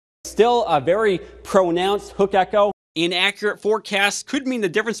still a very pronounced hook echo. Inaccurate forecasts could mean the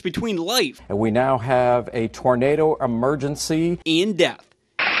difference between life and we now have a tornado emergency and death.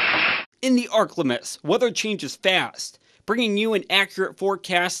 In the arc limits, weather changes fast. Bringing you an accurate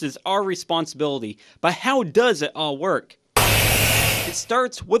forecast is our responsibility, but how does it all work? It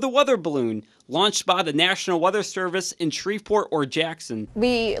starts with a weather balloon, launched by the National Weather Service in Shreveport or Jackson.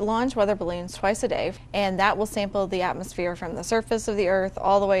 We launch weather balloons twice a day, and that will sample the atmosphere from the surface of the Earth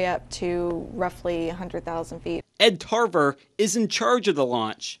all the way up to roughly 100,000 feet. Ed Tarver is in charge of the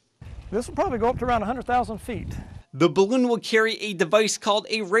launch. This will probably go up to around 100,000 feet. The balloon will carry a device called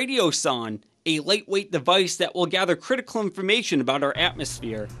a radiosonde, a lightweight device that will gather critical information about our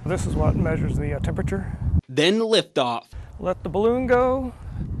atmosphere. This is what measures the temperature. Then liftoff. Let the balloon go.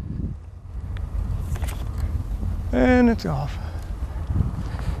 And it's off.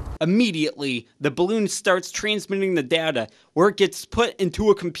 Immediately, the balloon starts transmitting the data, where it gets put into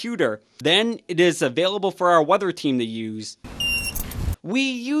a computer. Then it is available for our weather team to use. We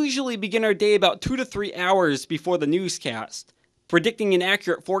usually begin our day about 2 to 3 hours before the newscast. Predicting an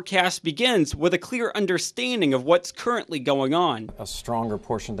accurate forecast begins with a clear understanding of what's currently going on. A stronger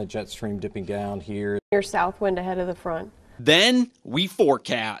portion of the jet stream dipping down here. Your south wind ahead of the front. Then we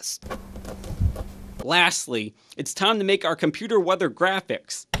forecast. Lastly, it's time to make our computer weather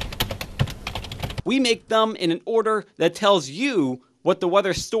graphics. We make them in an order that tells you what the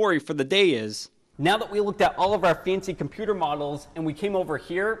weather story for the day is. Now that we looked at all of our fancy computer models and we came over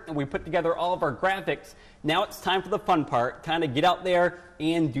here and we put together all of our graphics, now it's time for the fun part, kind of get out there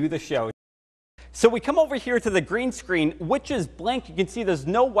and do the show. So we come over here to the green screen, which is blank. You can see there's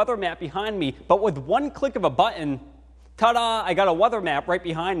no weather map behind me, but with one click of a button, ta-da, I got a weather map right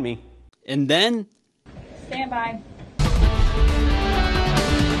behind me. And then... Stand by.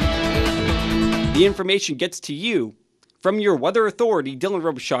 The information gets to you from your weather authority, Dylan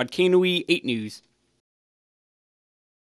Robichaud, KNOE 8 News.